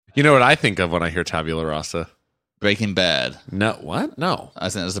You know what I think of when I hear Tabula Rasa? Breaking Bad. No, what? No. I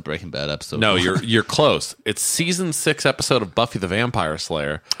think that's a Breaking Bad episode. No, you're close. It's season 6 episode of Buffy the Vampire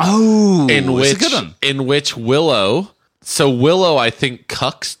Slayer. Oh, In it's a good one. which Willow, I think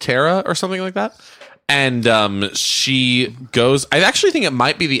cucks Tara or something like that. And she goes, I actually think it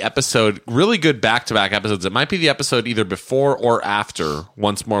might be the episode, really good back-to-back episodes. It might be the episode either before or after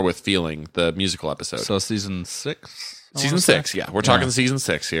Once More with Feeling, the musical episode. So season 6? Season 6, yeah. We're talking season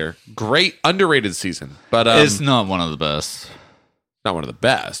 6 here. Great, underrated season. But it's not one of the best. not one of the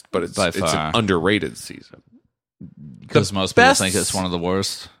best, but it's an underrated season. Because most people think it's one of the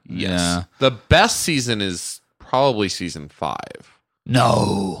worst. Yes. Yeah. The best season is probably season 5.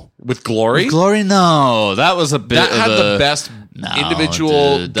 No. With Glory? Glory, no. That was a bit That had of the best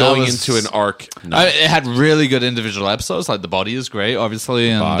individual dude, that going was- into an arc. No. It had really good individual episodes. Like The Body is great, obviously.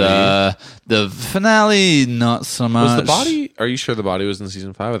 And Body. the finale, not so much. Was The Body? Are you sure The Body was in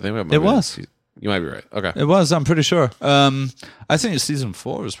season 5? I think it might It be in was. You might be right. Okay. It was, I'm pretty sure. I think season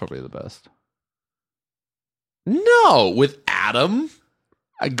 4 is probably the best. No, with Adam.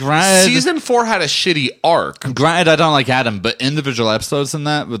 Granted, Season 4 had a shitty arc. granted, I don't like Adam, but individual episodes in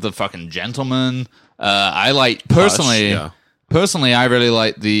that with the fucking gentleman. I like personally. Hush, yeah. Personally, I really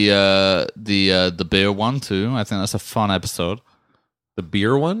like the beer one too. I think that's a fun episode The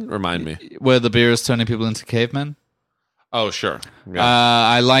beer one? Remind me. where the beer is turning people into cavemen. Oh, sure. Yeah.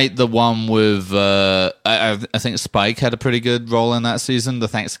 I like the one with. I think Spike had a pretty good role in that season. The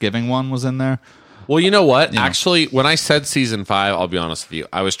Thanksgiving one was in there. Well, you know what? Yeah. Actually, when I said season 5, I'll be honest with you,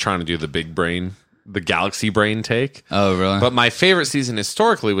 I was trying to do the big brain, the galaxy brain take. Oh, really? But my favorite season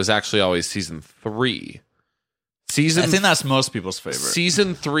historically was actually always season 3. I think that's most people's favorite.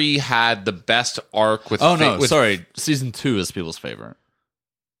 Season 3 had the best arc with. Sorry. Season 2 is people's favorite.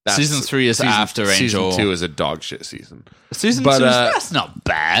 That's- Season 3 is after Angel. Season 2 is a dog shit season. Season But, 2 that's not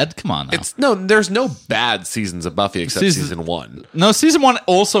bad. Come on now. There's no bad seasons of Buffy except Season- season 1. No, season 1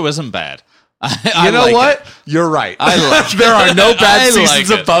 also isn't bad. I You know like what? it. You're right. I like there are no bad I like seasons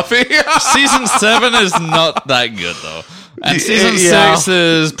it. of Buffy. Season 7 is not that good, though. And season Yeah. 6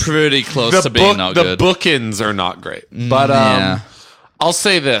 is pretty close to being not the good. bookends are not great. But yeah. I'll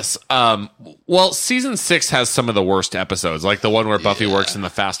say this. Well, season 6 has some of the worst episodes, like the one where Buffy works in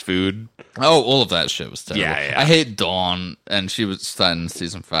the fast food. Oh, all of that shit was terrible. Yeah. I hate Dawn, and she was starting in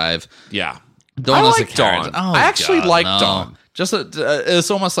season 5. Yeah. Dawn I is a like Dawn. character. Oh, I actually God, like no. Dawn. Just it's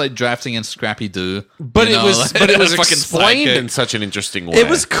almost like drafting in Scrappy Doo. But you it know, was like, explained psychic. in such an interesting way. It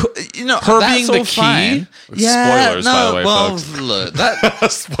was, Her that's being the all key. fine. Yeah, Spoilers, no, by the way, well, folks. look,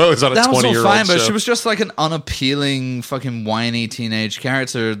 that Spoilers on a that was all 20-year-old fine, but show. she was just like an unappealing, fucking whiny teenage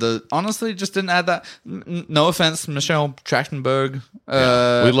character that honestly just didn't add that. No offense, Michelle Trachtenberg.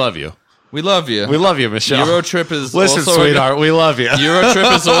 we love you. We love you. We love you, Michelle. Eurotrip is Listen, also sweetheart, we love you.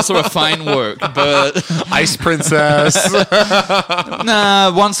 Eurotrip is also a fine work, but Ice Princess.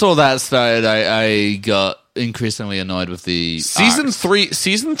 nah. Once all that started, I got increasingly annoyed with the Season arcs. 3.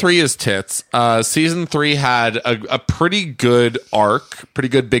 Season 3 is tits. Season 3 had a pretty good arc, pretty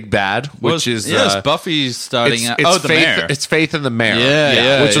good big bad, which is Buffy starting out. it's The Faith. mayor. It's Faith in the Mayor.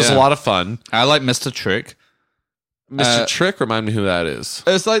 Yeah, which was a yeah. lot of fun. I like Mr. Trick. Mr. Trick, remind me who that is.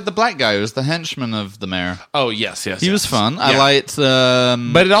 It's like the black guy who was the henchman of the mayor. Oh yes. He was fun. I Yeah. liked.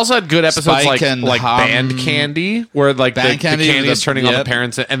 But it also had good episodes Spike and like Band Candy, where like Band the Candy candy with is the- turning on the yep.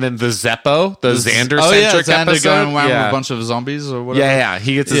 parents, and then the Zeppo, the Xander Oh yeah, centric Xander episode. going around with yeah. a bunch of zombies or whatever. yeah,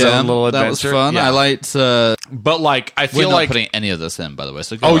 he gets his own little adventure. That was fun. Yeah. I liked. But like, I We're feel not like. putting any of this in, by the way.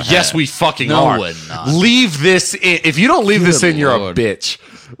 So go Oh ahead. yes, we fucking No, are. we're not. Leave this in. If you don't leave this in, you're Lord. a bitch.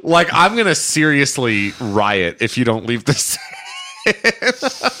 Like I'm gonna seriously riot if you don't leave this.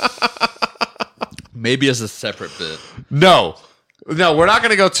 Maybe as a separate bit. No, we're not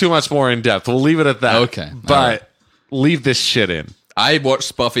gonna go too much more in depth. We'll leave it at that. Okay, but all right. leave this shit in. I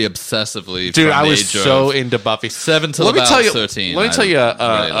watched Buffy obsessively. Dude, from I the was age so of into Buffy. 7 till Let me about tell you. 13. Let me tell you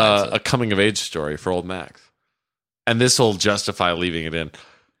I really liked a it. coming of age story for old Max, and this will justify leaving it in.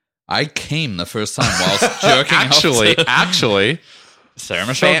 I came the first time whilst jerking off to Actually, Sarah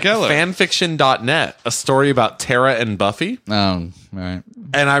Michelle Gellar. fanfiction.net, a story about Tara and Buffy, Oh, right.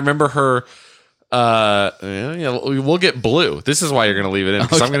 and I remember her. We'll get blue. This is why you're going to leave it in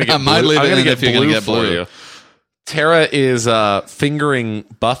because I'm going to get. I might blue. leave I'm it gonna in get if you're gonna blue get for blue. you. Tara is fingering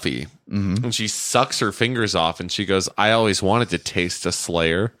Buffy, and she sucks her fingers off, and she goes, "I always wanted to taste a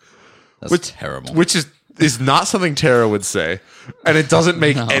Slayer," That's terrible. which is not something Tara would say, and it doesn't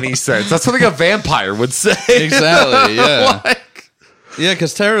make any sense. That's something a vampire would say. Exactly, yeah. Like- Yeah,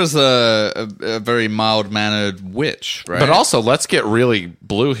 because Tara's a very mild-mannered witch, right? but also, let's get really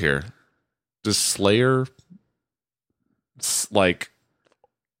blue here. Does Slayer like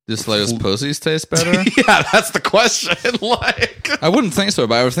Do Slayer's pussies taste better? Yeah, that's the question. Like, I wouldn't think so,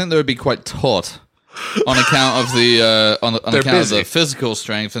 but I would think they would be quite taut on account of the on account of busy. the physical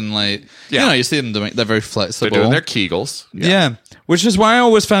strength and like Yeah. you see them doing. They're very they're flexible. doing their Kegels. Yeah. Which is why I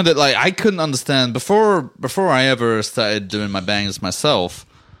always found it like I couldn't understand before I ever started doing my bangs myself.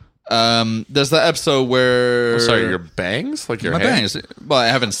 There's that episode where Sorry, your bangs? Like your my hair? bangs. Well, I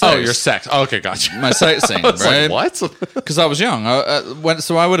haven't sex. Oh, your sex. Oh, okay, gotcha. My sightseeing, I was right? like, what? Because I was young.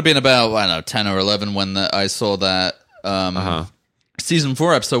 So I would have been about, I don't know, 10 or 11 when I saw that season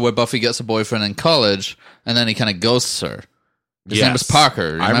 4 episode where Buffy gets a boyfriend in college and then he kind of ghosts her. His name was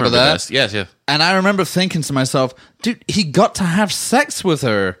Parker. You remember that? This. Yes, yeah. And I remember thinking to myself, dude, he got to have sex with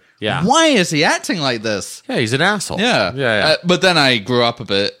her. Yeah. Why is he acting like this? Yeah, he's an asshole. Yeah. Yeah. But then I grew up a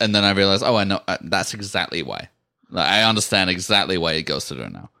bit and then I realized, I know. That's exactly why. Like, I understand exactly why he ghosted her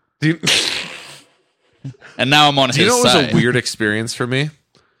now. And now I'm on his side. Do you know what was a weird experience for me?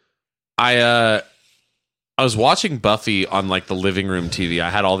 I was watching Buffy on like the living room TV.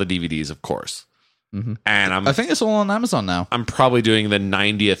 I had all the DVDs, of course. Mm-hmm. And I think it's all on Amazon now. I'm probably doing the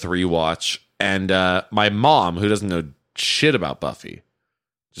 90th rewatch. And my mom, who doesn't know shit about Buffy,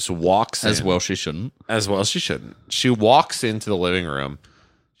 just walks As in. well she shouldn't. As well, she shouldn't. She walks into the living room.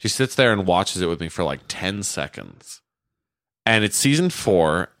 She sits there and watches it with me for like 10 seconds. And it's season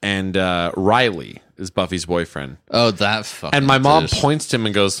 4, and Riley is Buffy's boyfriend. Oh, that fucking And my mom douche. points to him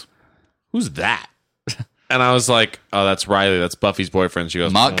and goes, "Who's that?" And I was like, "Oh, that's Riley. That's Buffy's boyfriend." She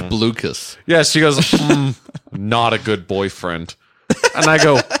goes, Mark Blucas. "Yeah." She goes, "Not a good boyfriend." And I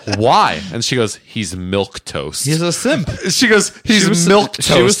go, "Why?" And she goes, "He's milk toast." He's a simp. She goes, "He's milk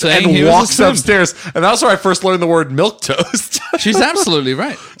she was toast," saying and he was a walks simp. upstairs. And that's where I first learned the word milk toast. She's absolutely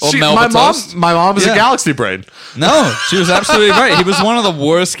right. Or my Melba mom is Yeah. a galaxy brain. No, she was absolutely right. He was one of the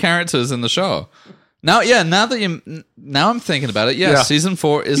worst characters in the show. Now I'm thinking about it. Yeah, Yeah. season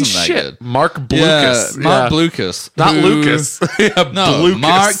 4 isn't He's that shit. good. Mark Blucas. Yeah, Mark Blucas. Not who- Lucas. Yeah, No, Blucas.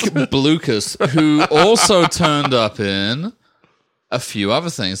 Mark Blucas, who also turned up in a few other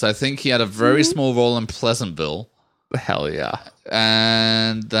things. I think he had a very small role in Pleasantville, Hell yeah.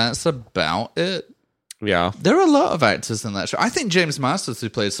 and that's about it. Yeah. There are a lot of actors in that show. I think James Masters, who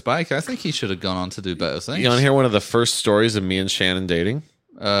played Spike, I think he should have gone on to do better things. You want to hear one of the first stories of me and Shannon dating?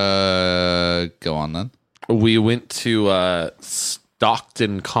 Go on then. We went to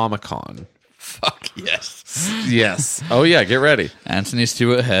Stockton Comic Con. Fuck yes. Yes. Oh yeah, get ready. Anthony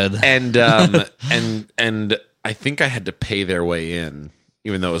Stewart Head. And and I think I had to pay their way in,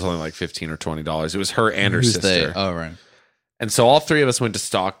 even though it was only like $15 or $20. It was her and her Who's sister. they? Oh right. And so all three of us went to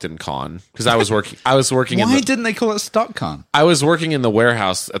Stockton Con because I was working. Why didn't they call it StockCon? I was working in the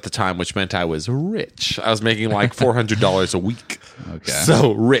warehouse at the time, which meant I was rich. I was making like $400 a week. Okay.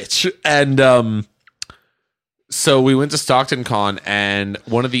 So rich. And so we went to Stockton Con, and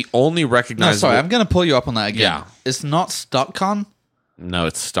one of the only No, recognizable... sorry, I'm going to pull you up on that again. Yeah. It's not StockCon? No,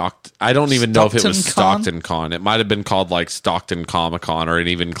 it's Stockton. I don't even know if it was Stockton Con? Stockton Con. It might have been called like Stockton Comic Con or an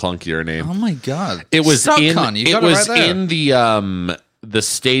even clunkier name. Oh my god. It was StockCon, you got it right there. in the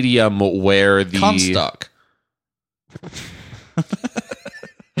stadium where the Comstock.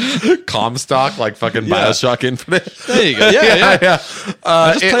 Comstock, like fucking Yeah. Bioshock Infinite. There you go. Yeah. yeah.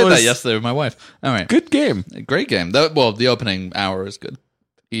 I just It played was that yesterday with my wife. All right. Good game. Great game. The opening hour is good.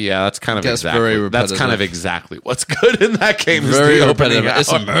 Yeah, that's kind of Gets exactly. very That's kind of repetitive. exactly what's good in that game. is Very the opening repetitive.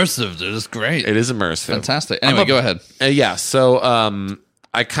 It's hour. immersive, dude. It's great. It is immersive. Fantastic. Anyway, go ahead. Yeah. So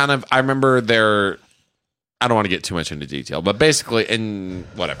I remember there. I don't want to get too much into detail, but basically, in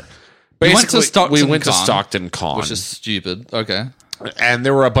whatever. We went to Stockton We went to Con, Stockton Con, Which is stupid. Okay. and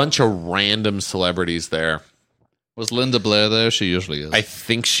there were a bunch of random celebrities there. Was Linda Blair there? She usually is. I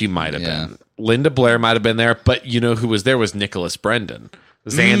think she might have Yeah. been. Linda Blair might have been there, but you know who was there was Nicholas Brendan,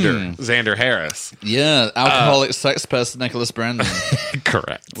 Xander Harris. Yeah, alcoholic sex pest Nicholas Brandon.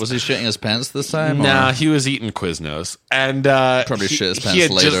 Correct. Was he shitting his pants this time? Nah, or he was eating Quiznos, and probably shit his pants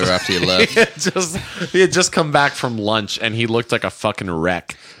later after he left. he had just come back from lunch, and he looked like a fucking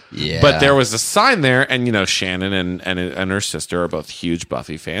wreck. Yeah, But there was a sign there, and you know Shannon and her sister are both huge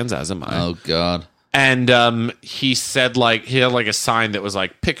Buffy fans, as am I. Oh god. And he said he had a sign that was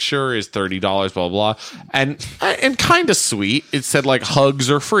like picture is $30, blah blah, and kind of sweet. It said like hugs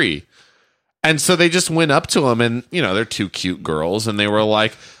are free, and so they just went up to him, and you know they're two cute girls, and they were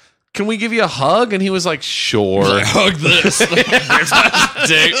like, "Can we give you a hug?" And he was like, "Sure." Hug this.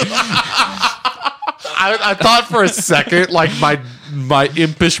 Dick. I thought for a second, like my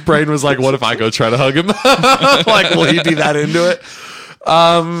impish brain was like, "What if I go try to hug him? Like, will he be that into it?"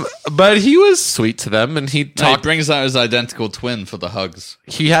 But he was sweet to them, and he No, he talked. brings out his identical twin for the hugs.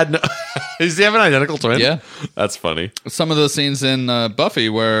 He had no. Does he have an identical twin? Yeah. That's funny. Some of the scenes in Buffy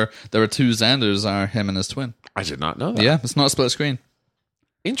where there are two Xanders are him and his twin. I did not know that. Yeah, it's not a split screen.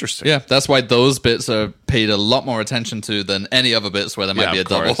 Interesting. Yeah, that's why those bits are paid a lot more attention to than any other bits where there might Yeah, be a of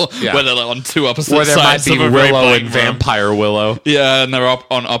course. double, Yeah. where they're like on two opposite Where there might sides be of a very Willow blank and room. Vampire Willow. Yeah, and they're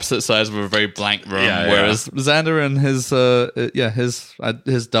on opposite sides of a very blank room. Yeah, yeah. Whereas Xander and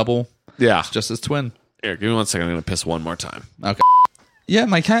his double, Yeah. just his twin. Here, give me 1 second. I'm going to piss one more time. Okay. Yeah,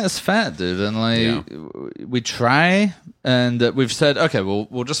 my cat is fat, dude, and like we try, and we've said, okay,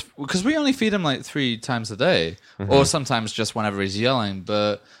 we'll just because we only feed him like 3 times a day, or sometimes just whenever he's yelling.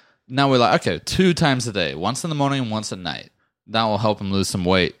 But now we're like, okay, 2 times a day, once in the morning and once at night. That will help him lose some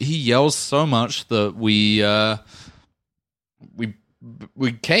weight. He yells so much that we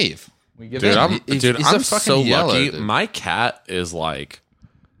cave. We give Dude, in. I'm He's a fucking so yeller, lucky. dude. My cat is like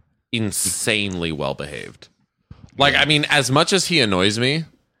insanely well behaved. Like, I mean, as much as he annoys me,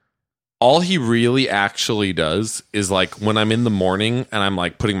 all he really actually does is like when I'm in the morning and I'm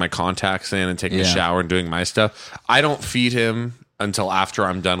like putting my contacts in and taking a Yeah. shower and doing my stuff, I don't feed him until after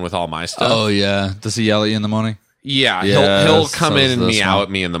I'm done with all my stuff. Oh yeah, does he yell at you in the morning? Yeah, Yeah, he'll come so in and this meow one. at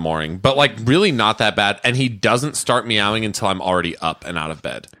me in the morning, but like really not that bad. And he doesn't start meowing until I'm already up and out of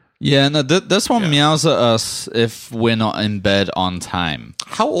bed. Yeah, no, this one meows at us if we're not in bed on time.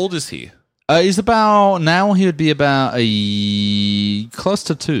 How old is he? He's about now. He would be about close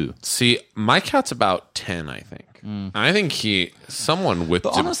to 2. See, my cat's about 10, I think. I think someone whipped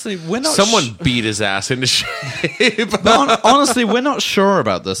But him. honestly, we're not. Someone beat his ass into shape. Honestly, we're not sure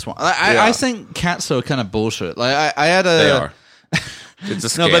about this one. Yeah. I think cats are kind of bullshit. Like I had a. They are.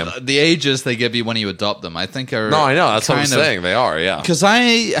 It's a No, scam. but the ages they give you when you adopt them, I think are. No, I know. That's what I'm kind of- saying. They are, yeah. Because I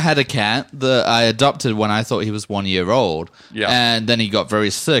had a cat that I adopted when I thought he was 1 year old. Yeah. And then he got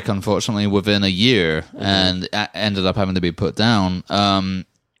very sick, unfortunately, within a year and ended up having to be put down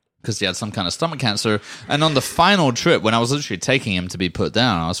because he had some kind of stomach cancer. And on the final trip, when I was literally taking him to be put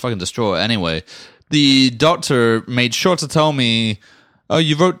down, I was fucking distraught anyway. The doctor made sure to tell me, oh,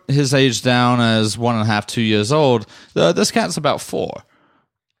 you wrote his age down as 1.5, 2 years old. This cat's about 4.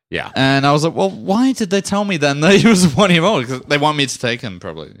 Yeah. And I was like, well, why did they tell me then that he was 1 year old? Because they want me to take him,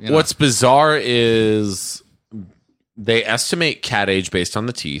 probably. You know? What's bizarre is they estimate cat age based on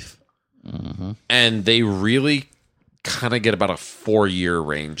the teeth, and they really kind of get about a 4-year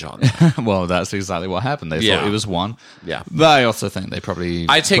range on that. Well, that's exactly what happened. They Yeah. thought he was 1. Yeah. But I also think they probably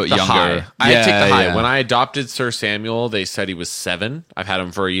I take put the younger. high. I Yeah, take the high. yeah. When I adopted Sir Samuel, they said he was 7. I've had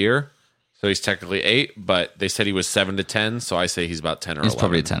him for a year, so he's technically 8. But they said he was 7 to 10, so I say he's about 10 or He's 11.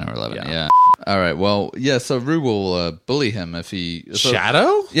 probably 10 or 11, Yeah. yeah. All right, well, yeah, so Rue will bully him if he... So,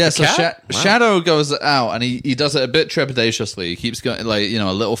 Shadow? yeah, The so cat? Wow. Shadow goes out, and he does it a bit trepidatiously. He keeps going, like, you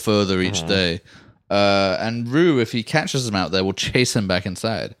know, a little further each day. And Rue, if he catches him out there, will chase him back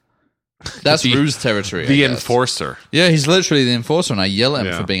inside. That's Rue's territory, The I guess. enforcer. Yeah, he's literally the enforcer, and I yell at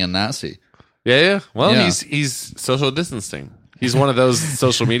him Yeah. for being a Nazi. Yeah. Well, Yeah. he's social distancing. He's one of those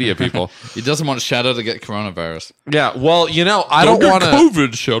social media people. He doesn't want Shadow to get coronavirus. Yeah. Well, you know, I don't want to.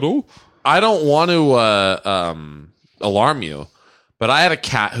 COVID, Shadow. I don't want to alarm you, but I had a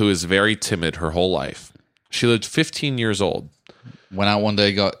cat who was very timid her whole life. She lived 15 years old. Went out one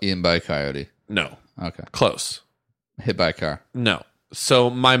day, got eaten by a coyote. No, Okay. close. Hit by a car. No. So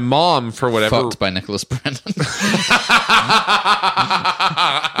my mom, for whatever, Fucked by Nicholas Brandon.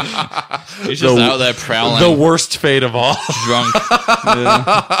 He's just out there prowling, the worst fate of all. drunk.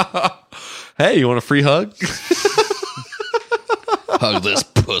 Hey, you want a free hug? Hug this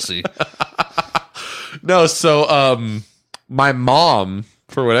pussy. No. So my mom,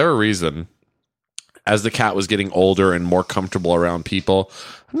 for whatever reason, as the cat was getting older and more comfortable around people,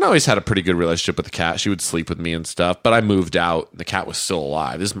 I always had a pretty good relationship with the cat. She would sleep with me and stuff, but I moved out. The cat was still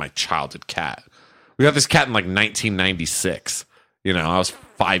alive. This is my childhood cat. We got this cat in like 1996. You know, I was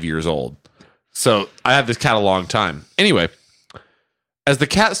 5 years old. So I had this cat a long time. Anyway, as the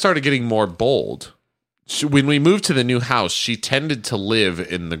cat started getting more bold, when we moved to the new house, she tended to live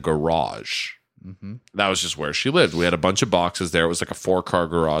in the garage. That was just where she lived. We had a bunch of boxes there. It was like a 4-car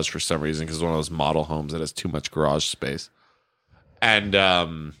garage for some reason because it's one of those model homes that has too much garage space.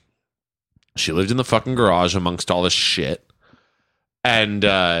 And she lived in the fucking garage amongst all this shit. And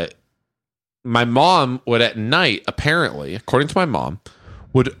my mom would at night, apparently, according to my mom,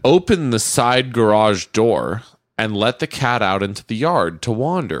 would open the side garage door and let the cat out into the yard to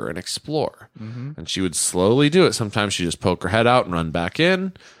wander and explore. And she would slowly do it. Sometimes she'd just poke her head out and run back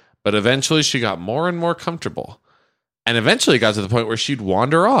in. But eventually she got more and more comfortable. And eventually it got to the point where she'd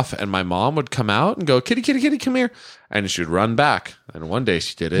wander off, and my mom would come out and go, kitty, kitty, kitty, come here. And she'd run back. And one day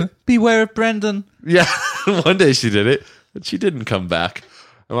she did it. Beware of Brendan. Yeah, one day she did it, but she didn't come back.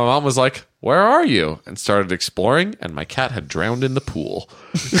 And my mom was like, where are you? And started exploring, and my cat had drowned in the pool.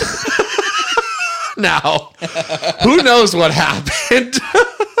 Now, who knows what happened?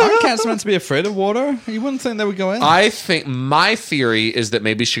 Aren't cats meant to be afraid of water? You wouldn't think they would go in. I think my theory is that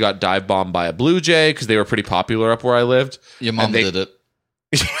maybe she got dive bombed by a blue jay because they were pretty popular up where I lived. Your mom did it.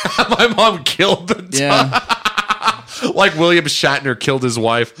 My mom killed the Yeah. like William Shatner killed his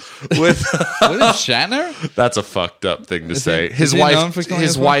wife with William Shatner? That's a fucked up thing to say. Is he known for killing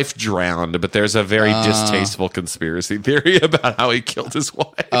his wife drowned, but there's a very distasteful conspiracy theory about how he killed his wife.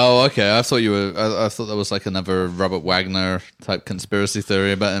 Oh, okay. I thought you were. I thought that was like another Robert Wagner type conspiracy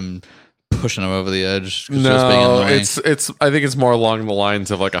theory about him pushing her over the edge. 'Cause she was being No, annoying. it's. I think it's more along the lines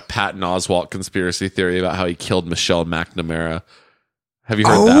of like a Patton Oswalt conspiracy theory about how he killed Michelle McNamara. Have you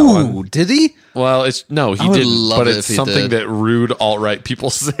heard that one? Did he? Well, it's no, he would didn't. love But it it's if he something did. that rude alt-right people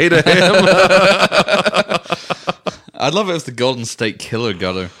say to him. I'd love it if the Golden State Killer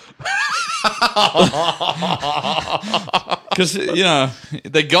got her. Because, you know,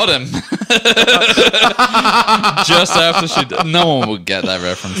 they got him. Just after she did. No one would get that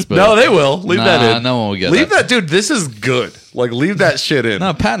reference. But No, they will. Leave that in. No one will get Leave that, dude. This is good. Like, leave that shit in.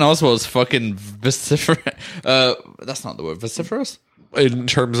 No, Patton Oswalt's fucking vociferous. That's not the word. Vociferous? In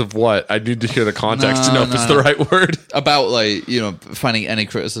terms of what? I need to hear the context to No, know if no, it's no. the right word. About, like, you know, finding any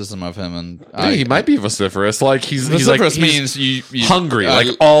criticism of him. And He might be vociferous. Like he's vociferous like means you hungry, like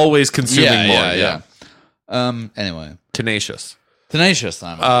always consuming more. Yeah. Anyway, Tenacious. tenacious.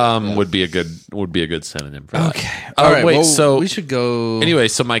 Would be a good synonym for that. Okay. All right. Wait. Well, So we should go. anyway,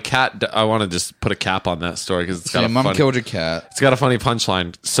 so my cat. I want to just put a cap on that story because it's So got your a mom funny, killed your cat. it's got a funny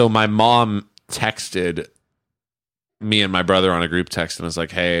punchline. So my mom texted me and my brother on a group text and was like,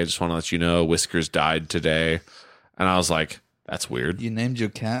 "Hey, I just want to let you know Whiskers died today," and I was like, "That's weird. You named your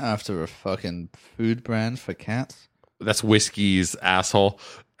cat after a fucking food brand for cats? That's Whiskey's asshole."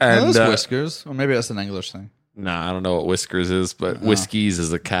 No, And that's Whiskers, or maybe that's an English thing. nah, I don't know what Whiskers is, but Whiskey's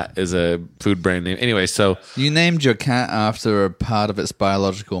is a food brand name. Anyway, so You named your cat after a part of its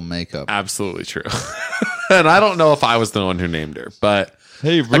biological makeup. absolutely true. And I don't know if I was the one who named her, but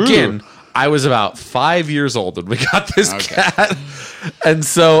Hey, again, I was about 5 years old when we got this cat, and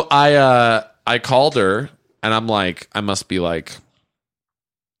so I called her, and I'm like, I must be like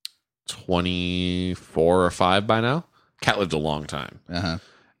 24 or 5 by now. Cat lived a long time, Uh-huh.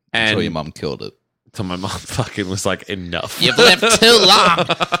 and So your mom killed it. so my mom fucking was like, enough. You've lived too long.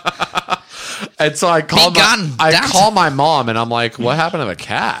 And so I called gone, I damn. call my mom, and I'm like, what happened to the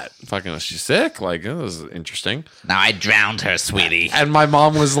cat? Fucking, was she sick? Like, it was interesting. Now I drowned her, sweetie. And my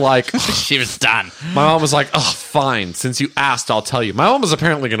mom was like, She was done. my mom was like, oh, fine. Since you asked, I'll tell you. My mom was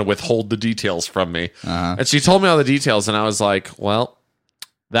apparently going to withhold the details from me. And she told me all the details, and I was like, well,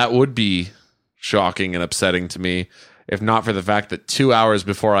 that would be shocking and upsetting to me, if not for the fact that 2 hours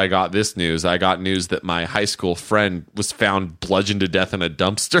before I got this news, I got news that my high school friend was found bludgeoned to death in a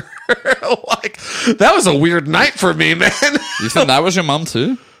dumpster. Like, that was a weird night for me, man. You think that was your mom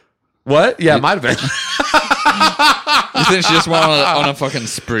too? What? Yeah, it might have been. You think she just went on a fucking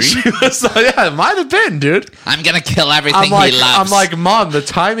spree? So, yeah, it might have been, dude. I'm gonna kill everything I'm like, he loves. Mom, the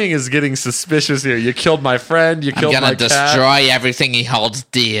timing is getting suspicious here. You killed my friend. You I'm killed gonna my cat. destroy everything he holds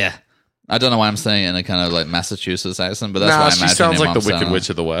dear. I don't know why I'm saying it in a kind of like Massachusetts accent, but that's why Nah, I she imagine sounds your like the mom Wicked sounded. Witch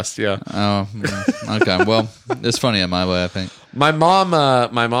of the West. Yeah. Oh, okay. Well, it's funny in my way, I think. My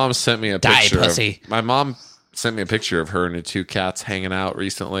mom sent me a Die, picture. pussy. My mom sent me a picture of her and her 2 cats hanging out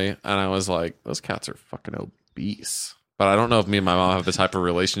recently, and I was like, those cats are fucking obese. But I don't know if me and my mom have the type of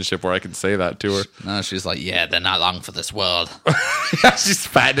relationship where I can say that to her. No, she's like, Yeah, they're not long for this world. Yeah, she's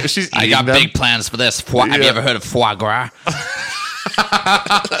fat. She's eating I got them. big plans for this. Have you Yeah. ever heard of foie gras?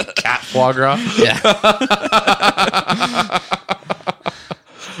 cat foie gras. Yeah.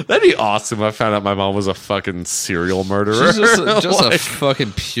 That'd be awesome. I found out my mom was a fucking serial murderer. she's just a Like,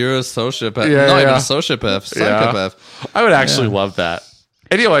 fucking pure sociopath. Yeah, Not even yeah. a sociopath, yeah. psychopath. I would actually love that.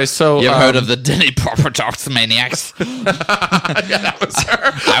 Anyway, so You ever heard of the Denny Propertox maniacs? that was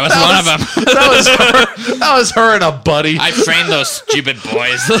her. I was one of them. That was her and a buddy. I trained those stupid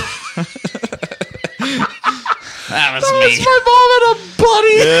boys. That was It's me. my mom and a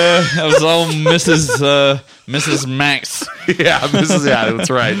buddy. Yeah, that was all Mrs. Max. Yeah, that's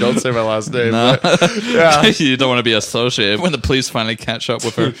right. Don't say my last name. No. but, yeah, You don't want to be associated when the police finally catch up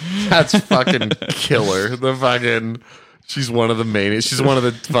with her. that's fucking killer. The fucking She's one of the main. She's one of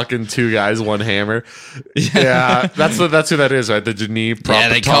the fucking two guys, one hammer. Yeah, that's who that is, right? The Denis. Yeah,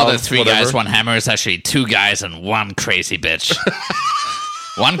 they call it three whatever. guys, one hammer. It's actually two guys and one crazy bitch.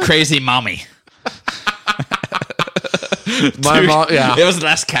 One crazy mommy. My mom. Yeah, It was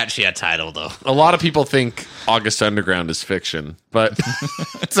less catchy a title, though. a lot of people think August Underground is fiction, but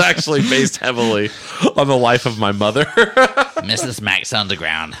it's actually based heavily on the life of my mother. Mrs. Max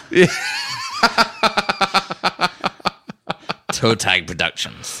Underground. Toe Tag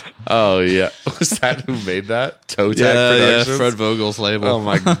Productions. Oh yeah, was that who made that? Toe Tag Yeah, Productions. Fred Vogel's label. Oh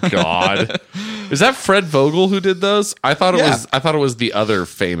my god. Is that Fred Vogel who did those? I thought it Yeah. was. I thought it was the other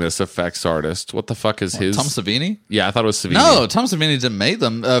famous effects artist. What the fuck is his? Tom Savini? Yeah, I thought it was Savini. No, Tom Savini didn't make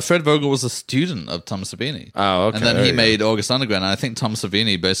them. Fred Vogel was a student of Tom Savini. Oh, okay. And then there he you go. made August Underground. And I think Tom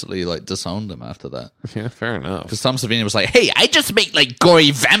Savini basically like disowned him after that. Yeah, fair enough. Because Tom Savini was like, Hey, I just make like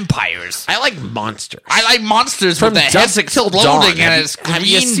gory vampires. I like monsters. I like monsters From with their heads dusk till dawn. exploding and it's Have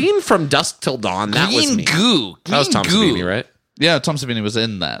you green, seen From Dusk Till Dawn? That was green me. goo. That was Tom Green goo. Savini, right? yeah, Tom Savini was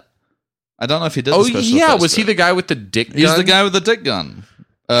in that. I don't know if he did Oh the special yeah, effects was he bit. the guy with the dick gun? He's the guy with the dick gun.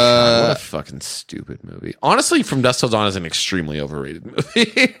 What a fucking stupid movie. Honestly, From Dusk Till Dawn is an extremely overrated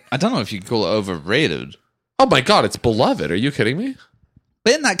movie. I don't know if you could call it overrated. Oh my god, it's beloved. Are you kidding me?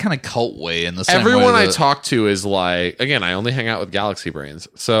 But in that kind of cult way, in the same Everyone way I that- talk to is like, again, I only hang out with Galaxy Brains.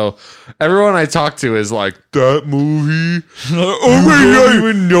 So everyone I talk to is like, that movie. Oh my god, you don't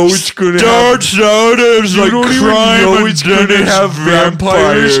even know it's gonna Starts out as You like don't even crime know and it's then gonna it's have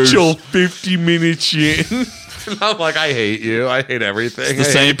vampires vampires. till 50 minutes in. And I'm like, I hate you. I hate everything. The I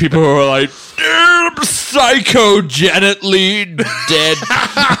same people who are like, Psycho Janet Leigh dead.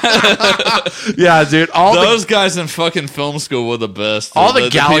 yeah, dude. Those guys in fucking film school were the best. All the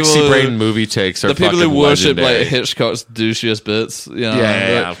Galaxy people who- Brain movie takes are The people who fucking worship legendary. like Hitchcock's douchiest bits. You know,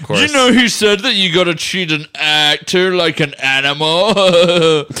 Yeah, like, of course. You know who said that you gotta treat an actor like an animal?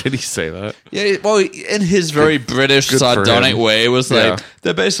 Did he say that? Yeah, well, in his very British good for sardonic him. way, was like Yeah.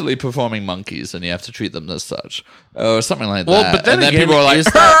 they're basically performing monkeys, and you have to treat them as such, or something like Well, that. but then and then again, people are like,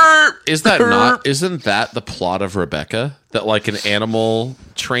 is that not? Isn't that the plot of Rebecca? That like an animal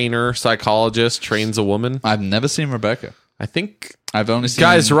trainer psychologist trains a woman? "I've never seen Rebecca. I think. I've only seen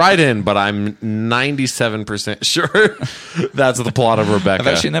Guys, write in, but I'm 97% sure that's the plot of Rebecca. I've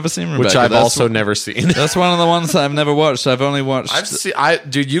actually never seen Rebecca. which I've That's- also never seen. That's one of the ones that I've never watched. I've only watched. I've seen,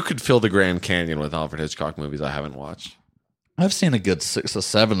 dude, you could fill the Grand Canyon with Alfred Hitchcock movies I haven't watched. I've seen a good 6 or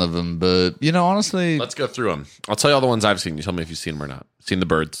 7 of them, but you know, honestly, Let's go through them. I'll tell you all the ones I've seen. You tell me if you've seen them or not. Seen The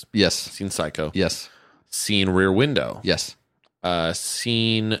Birds. yes, Seen Psycho. yes, Seen Rear Window. yes,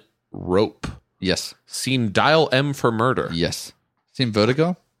 Seen Rope. yes, Seen Dial M for Murder. yes. Seen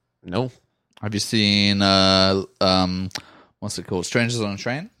Vertigo? No. Have you seen what's it called? Strangers on a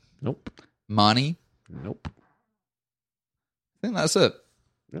Train? Nope. Marnie? Nope. I think that's it.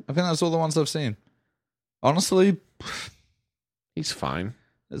 Yep. I think that's all the ones I've seen. Honestly, He's fine.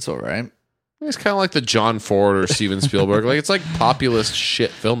 it's all right. It's kind of like the John Ford or Steven Spielberg. Like, it's like populist shit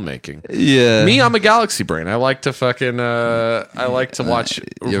filmmaking. Yeah. Me, I'm a Galaxy Brain. I like to fucking, I like to watch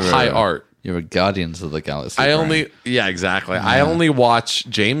You're high a- art. You're a Guardians of the Galaxy. I brain. only, yeah, exactly. I only watch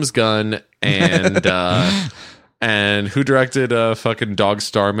James Gunn and and who directed fucking Dog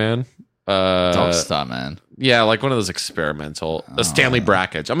Star Man. Dogstar, man. Yeah, like one of those experimental. Stanley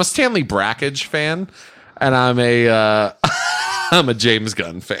Brackage. I'm a Stanley Brackage fan, and I'm a I'm a James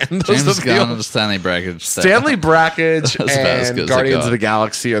Gunn fan. Those James are the Gunn only- and Stanley Brackage. Stanley Brackage That's about as good and as it Guardians got. of the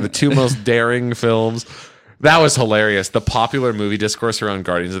Galaxy are the two most daring films. That was hilarious. The popular movie discourse around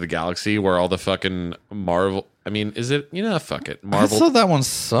Guardians of the Galaxy, where all the fucking Marvel. I mean, is it? You know, fuck it. I Marvel. thought that one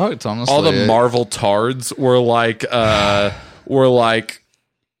sucked, honestly. All the Marvel tards were like,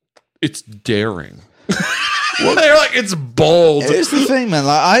 it's daring. Well, they're like, it's bold. Here's the thing, man.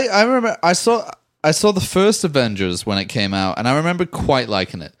 Like, I remember I saw the first Avengers when it came out, and I remember quite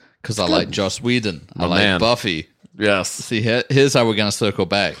liking it because I like Joss Whedon. I like man. Buffy. Yes. See, here's how we're going to circle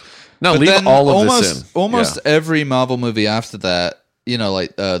back. No, But leave then all of almost, this in. Almost Yeah. every Marvel movie after that, you know,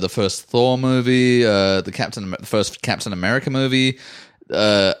 like the first Thor movie, the first Captain America movie,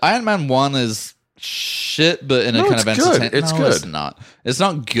 Iron Man 1 is shit, but in a No, kind of it's good. entertaining. It's no, good. It's not. It's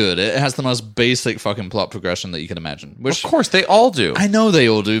not good. It has the most basic fucking plot progression that you can imagine. Which Of course, they all do. I know they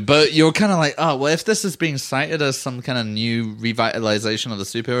all do, but you're kind of like, oh, well, if this is being cited as some kind of new revitalization of the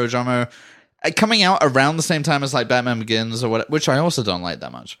superhero genre, coming out around the same time as like Batman Begins or what, which I also don't like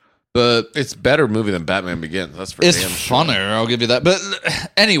that much. But It's better movie than Batman Begins. That's for it's damn sure. funner, I'll give you that. But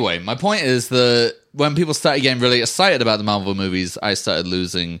anyway, my point is that when people started getting really excited about the Marvel movies, I started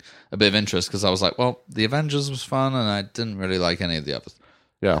losing a bit of interest because I was like, well, the Avengers was fun and I didn't really like any of the others.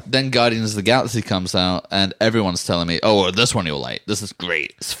 Yeah. Then Guardians of the Galaxy comes out, and everyone's telling me, "Oh, this one you'll like. This is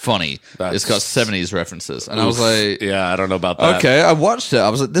great. It's funny. It's got 70s references." And I was like, yeah, I don't know about that. "Okay." I watched it. I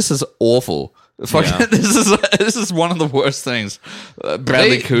was like, "This is awful. Fucking, this is one of the worst things."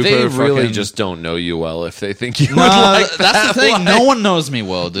 Bradley Cooper. They really fucking- just don't know you well if they think you would No, like that's that. the thing. Like, No one knows me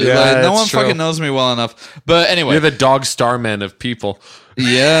well, dude. Yeah, Like, no it's one true. fucking knows me well enough. But anyway, You're the dog starman of people.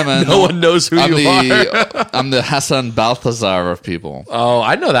 yeah, man. No one knows who I'm you the I'm the Hassan Balthazar of people. Oh,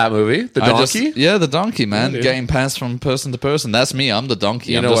 I know that movie. The Donkey. The donkey, man. dude. Getting passed from person to person. That's me. I'm the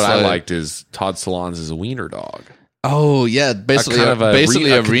donkey. You I'm know just what I like- liked is Todd Solondz is a wiener dog. Oh yeah, basically, Kind of a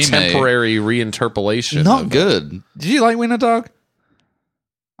remake. contemporary reinterpolation. Not of- good. Did you like Wiener Dog?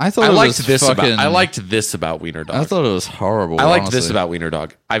 I thought I it liked was this fucking, about. I liked this about Wiener Dog. I thought it was horrible. I liked honestly. this about Wiener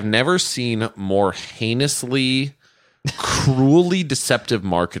Dog. I've never seen more heinously, cruelly deceptive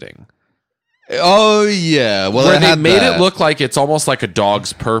marketing. Oh yeah, well where it they had made that. it look like it's almost like a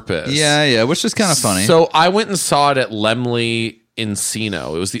dog's purpose. Yeah, which is kind of funny. So I went and saw it at Lemley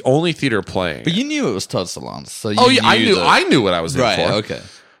Encino. It was the only theater playing. but you knew it was Todd Solondz. So you Oh yeah, I knew. that- I knew what I was in right. for. Okay.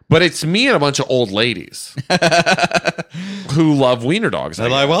 But it's me and a bunch of old ladies who love wiener dogs. I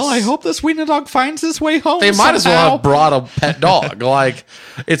guess. I hope this Wiener Dog finds his way home. They might as well somehow. have brought a pet dog. Like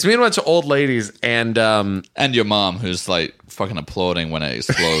it's me and a bunch of old ladies, and And your mom, who's like fucking applauding when it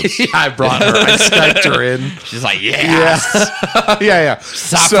explodes. I brought her. I Skyped her in. She's like, yeah. Yeah.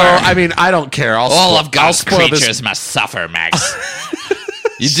 Suffer. So I mean, I don't care. All of God's spoil this. creatures must suffer, Max.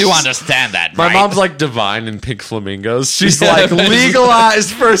 You do understand that, My right? mom's like divine in pink flamingos. She's like legalized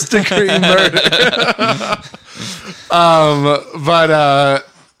first degree murder. But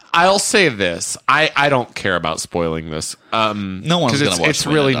I'll say this: I don't care about spoiling this. No one's 'cause gonna watch It's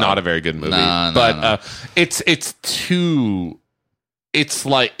Wiener really Dog. not a very good movie. No, but it's too. It's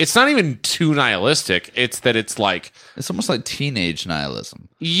like it's not even too nihilistic. It's that it's like It's almost like teenage nihilism.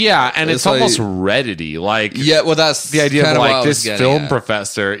 yeah, and it's, It's like- almost Reddity. Like Yeah, well, that's the idea of kinda what I like was this getting film at.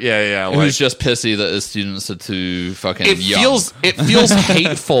 professor. Yeah, like, Who's just pissy that his students are too fucking it young. feels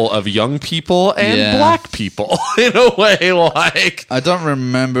hateful of young people and Yeah. black people in a way. Like, I don't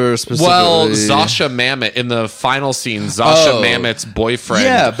remember specifically. well, Zasha Mamet in the final scene, Zasha Mamet's boyfriend.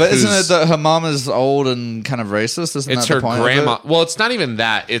 Yeah, but isn't who's- it that her mom is old and kind of racist? Isn't it's that her the point of grandma? it? Well, it's not even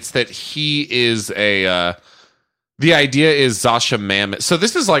that. It's that he is a. The idea is Zasha Mamet. So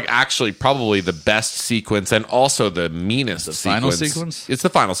this is like actually probably the best sequence and also the meanest final sequence. sequence? It's the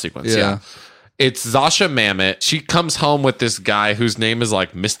final sequence. Yeah. Yeah. It's Zasha Mamet. She comes home with this guy whose name is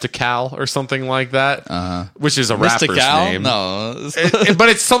like Mystical or something like that, which is a rapper's Mystical? name. No. But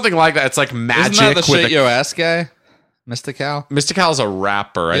it's something like that. It's like magic. Isn't that the with shit your ass guy? Mystical? Mystical is a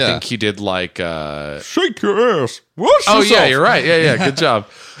rapper. I Yeah. think he did like. Shake your ass. Wash Oh yeah, you're right. Yeah, good job.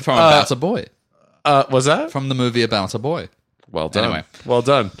 From About a Boy. Was that? From the movie About a Boy. Well done. Anyway. Well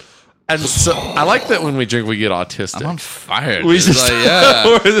done. And so I like that when we drink, we get autistic. I'm on fire. We dude. just- Like, yeah.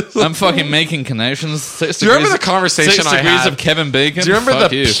 We're just- I'm fucking making connections. 6 Do you remember degrees- the conversation 6 I degrees had? of Kevin Bacon? Do you remember Fuck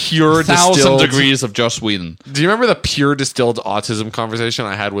the you. pure 1,000 distilled- degrees of Joss Whedon? Do you remember the pure distilled autism conversation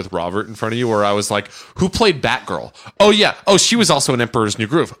I had with Robert in front of you where I was like, who played Batgirl? Oh, yeah. Oh, she was also in Emperor's New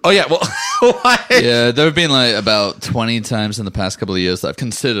Groove. Oh, yeah. Well, why? Yeah, there have been like about 20 times in the past couple of years that I've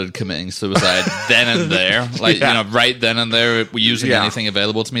considered committing suicide then and there. Like, Yeah. you know, right then and there, using Yeah. anything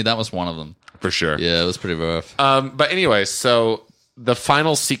available to me. That was one of them. For sure. Yeah, it was pretty rough. But anyway, so the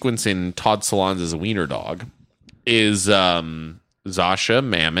final sequence in Todd Solondz's Wiener Dog is Zasha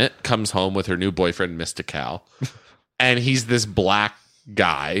Mamet comes home with her new boyfriend, Mystical. And he's this black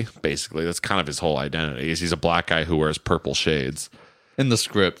guy, basically. That's kind of his whole identity. Is he's a black guy who wears purple shades. In the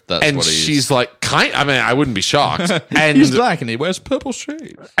script, that's And what he she's is. like, I mean, I wouldn't be shocked. And He's black and he wears purple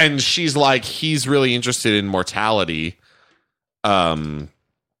shades. and she's like, he's really interested in mortality.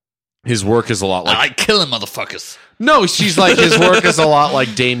 His work is a lot I like like killing motherfuckers. no. She's like, his work is a lot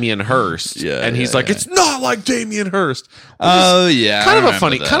like Damien Hirst. Yeah, and he's yeah, like, yeah. it's not like Damien Hirst. Oh, yeah. Kind I of a remember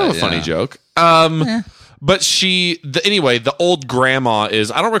funny, that, kind of a yeah. funny joke. But anyway, the old grandma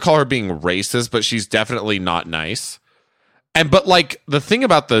is. I don't recall her being racist, but she's definitely not nice. But like the thing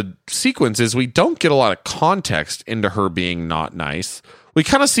about the sequence is we don't get a lot of context into her being not nice. We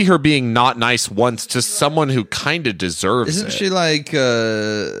kind of see her being not nice once to someone who kind of deserves Isn't it. she like,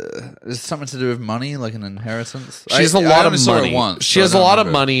 is something to do with money, like an inheritance? She has a I lot only of saw it money. once, She so I has a don't lot of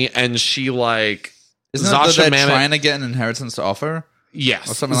remember. money, and she like Isn't it that Zasha they're Mamet. trying to get an inheritance to offer?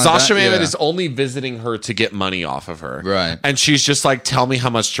 Yes, or something like Zasha that? Mamet Yeah. is only visiting her to get money off of her, Right. And she's just like, "Tell me how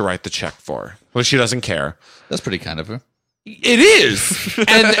much to write the check for." Well, she doesn't care. That's pretty kind of her. It is,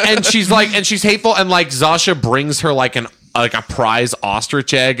 and she's like, and she's hateful, and like Zasha brings her like an like a prize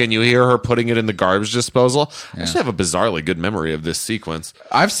ostrich egg, and you hear her putting it in the garbage disposal. I actually have a bizarrely good memory of this sequence.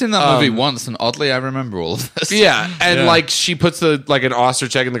 I've seen that movie once, and oddly, I remember all of this. Yeah, and like she puts an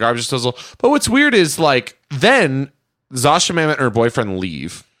ostrich egg in the garbage disposal. But what's weird is like then Zasha Mamet and her boyfriend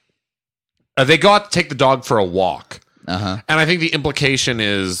leave. They go out to take the dog for a walk, and I think the implication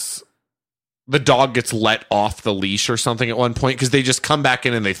is the dog gets let off the leash or something at one point because they just come back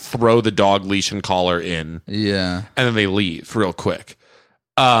in and they throw the dog leash and collar in. Yeah. And then they leave real quick.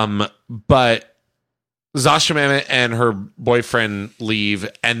 But Zasha Mamet and her boyfriend leave,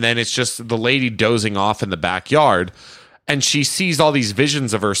 and then it's just the lady dozing off in the backyard, and she sees all these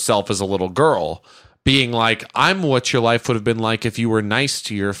visions of herself as a little girl being like, I'm what your life would have been like if you were nice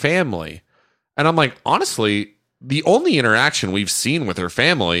to your family. And I'm like, honestly, the only interaction we've seen with her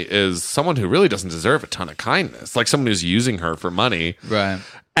family is someone who really doesn't deserve a ton of kindness, like someone who's using her for money. Right.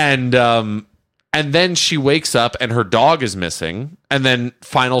 And then she wakes up and her dog is missing. And then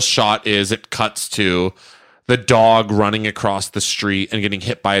final shot is it cuts to the dog running across the street and getting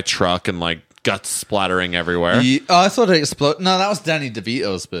hit by a truck and like guts splattering everywhere. I thought it exploded. No, that was Danny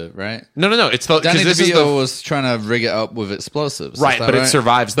DeVito's bit, right? No. It's the Danny this DeVito was trying to rig it up with explosives. Right, but it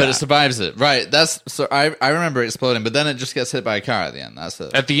survives But that. it survives it. Right. That's so I remember it exploding, but then it just gets hit by a car at the end. That's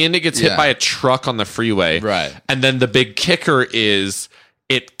it. At the end, it gets hit by a truck on the freeway. Right. And then the big kicker is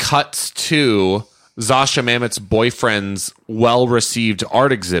it cuts to Zasha Mamet's boyfriend's well-received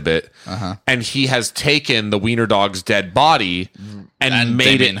art exhibit, and he has taken the wiener dog's dead body and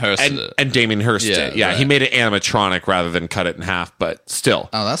made Damien it Hirst and, did it. and Damien Hirst did. Yeah, right. he made it animatronic rather than cut it in half, but still.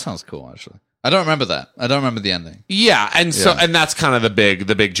 Oh, that sounds cool, actually. I don't remember that. I don't remember the ending. Yeah, and so and that's kind of the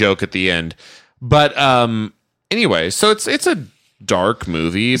big joke at the end. But anyway, so it's a dark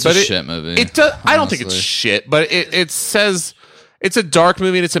movie, It's but a it, shit movie. It does. I don't think it's honestly. shit, but it says it's a dark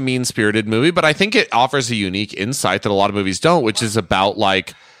movie and it's a mean-spirited movie, but I think it offers a unique insight that a lot of movies don't, which is about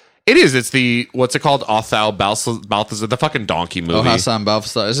like it's the what's it called? Othal Balthazar, the fucking donkey movie. Oh, Hassan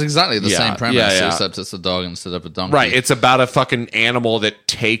Balthazar. It's exactly the Yeah, same premise, yeah. except it's a dog instead of a donkey. Right, it's about a fucking animal that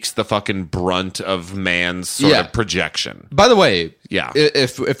takes the fucking brunt of man's sort of projection. By the way, Yeah.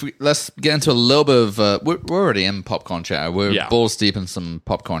 if we let's get into a little bit of we're already in popcorn chat. We're balls deep in some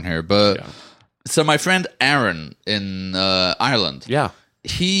popcorn here, but so my friend Aaron in Ireland,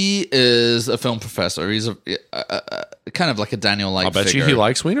 he is a film professor. He's a kind of like a Daniel-like. I'll bet figure. you he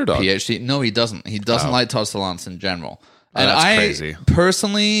likes wiener dog. PhD. No, he doesn't. He doesn't like Todd Solondz in general. And that's I crazy.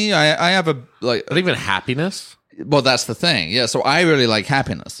 Personally, I have a like. Not even Happiness. Well, that's the thing. Yeah, so I really like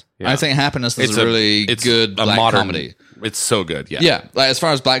Happiness. I think Happiness is a really good black comedy. It's so good. Yeah. Yeah, like as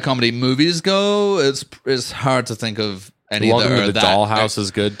far as black comedy movies go, it's hard to think of any Welcome that to are the that. Dollhouse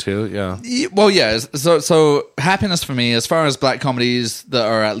is good too. Yeah. Well, yeah. So Happiness for me, as far as black comedies that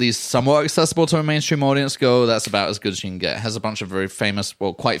are at least somewhat accessible to a mainstream audience go, that's about as good as you can get. It has a bunch of very famous,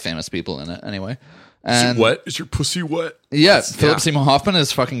 well, quite famous people in it anyway. And What is your pussy wet? yeah, Philip Seymour Hoffman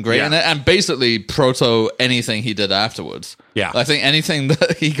is fucking great Yeah. in it, and basically proto anything he did afterwards. Yeah. I think anything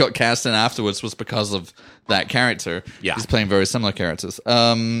that he got cast in afterwards was because of that character. Yeah. He's playing very similar characters.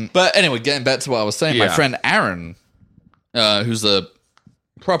 But anyway, getting back to what I was saying, my Yeah. friend Aaron, who's a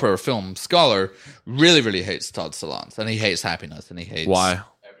proper film scholar, really, really hates Todd Solondz, and he hates Happiness, and he hates Why?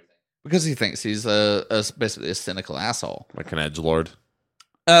 because he thinks he's basically a cynical asshole. Like an edgelord.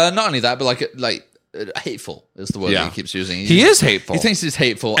 Not only that, but like hateful is the word Yeah. that he keeps using. He is hateful. He thinks he's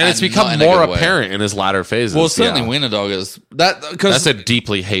hateful, And it's not become in a more good way. apparent in his latter phases. Well, certainly Yeah. Wiener Dog is that because That's a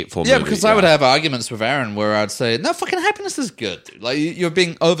deeply hateful yeah, movie. because I would have arguments with Aaron where I'd say, "No, fucking Happiness is good, dude. Like you're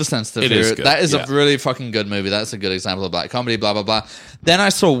being oversensitive It here. is good, That is yeah. a really fucking good movie. That's a good example of black comedy. Blah blah blah." Then I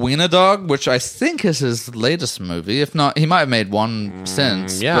saw Wiener Dog, which I think is his latest movie. If not, he might have made one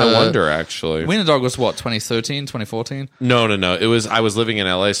since. Yeah, but I wonder actually. Wiener Dog was what 2013, 2014. No. It was I was living in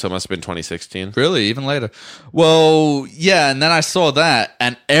LA, so it must have been 2016. Really, even later. Well, yeah, and then I saw that,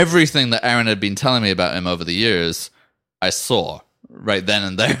 and everything that Aaron had been telling me about him over the years, I saw right then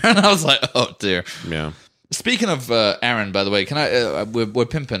and there, and I was like, "Oh dear." Yeah. Speaking of Aaron, by the way, can I? We're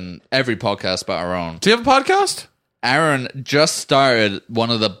pimping every podcast but our own. Do you have a podcast? Aaron just started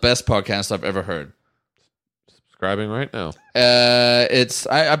one of the best podcasts I've ever heard. Subscribing right now. It's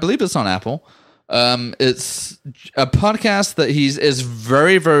I believe it's on Apple. It's a podcast that is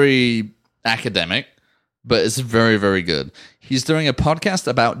very, very academic, but it's very, very good. He's doing a podcast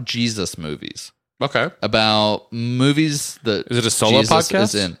about Jesus movies, Okay. about movies that Is it a solo Jesus podcast?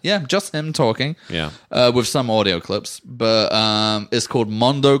 is in. Yeah, just him talking. Yeah. With some audio clips, but it's called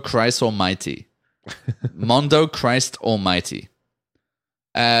Mondo Christ Almighty. Mondo Christ Almighty.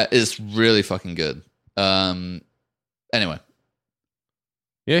 It's really fucking good. Anyway.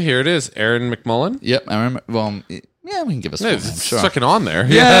 Yeah, here it is. Aaron McMullen. Yep, I remember. Well, Yeah, we can give us Yeah, one. it's Sure. fucking on there.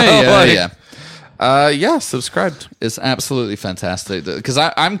 Yeah. Yeah, subscribed. It's absolutely fantastic because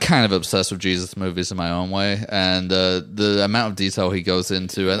I'm kind of obsessed with Jesus movies in my own way, and the amount of detail he goes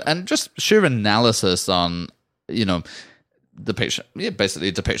into, and just sheer analysis on, basically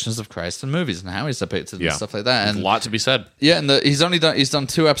depictions of Christ in movies and how he's depicted and stuff like that. And A lot to be said. yeah, and he's done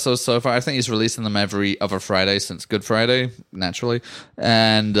 2 episodes so far. I think he's releasing them every other Friday since Good Friday, naturally.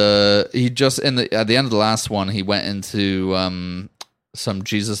 And he just at the end of the last one, he went into some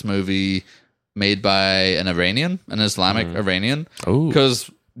Jesus movie made by an Islamic Iranian,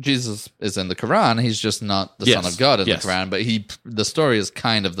 because Jesus is in the Quran. He's just not the Son of God in the Quran, but the story is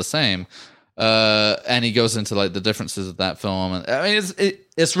kind of the same. And he goes into like the differences of that film, and I mean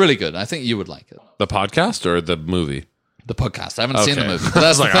it's really good. I think you would like it. The podcast or the movie? The podcast. I haven't seen the Okay. movie. But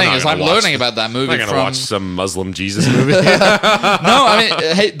that's the Like, I'm thing not is gonna I'm watch learning about that movie I'm not from. gonna watch some Muslim Jesus movie. No, I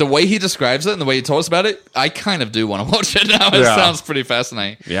mean, hey, the way he describes it and the way he talks about it, I kind of do want to watch it now. It Yeah. sounds pretty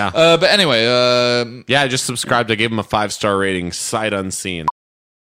fascinating. Yeah. But anyway, Yeah, I just subscribed. I gave him a 5-star rating, sight unseen.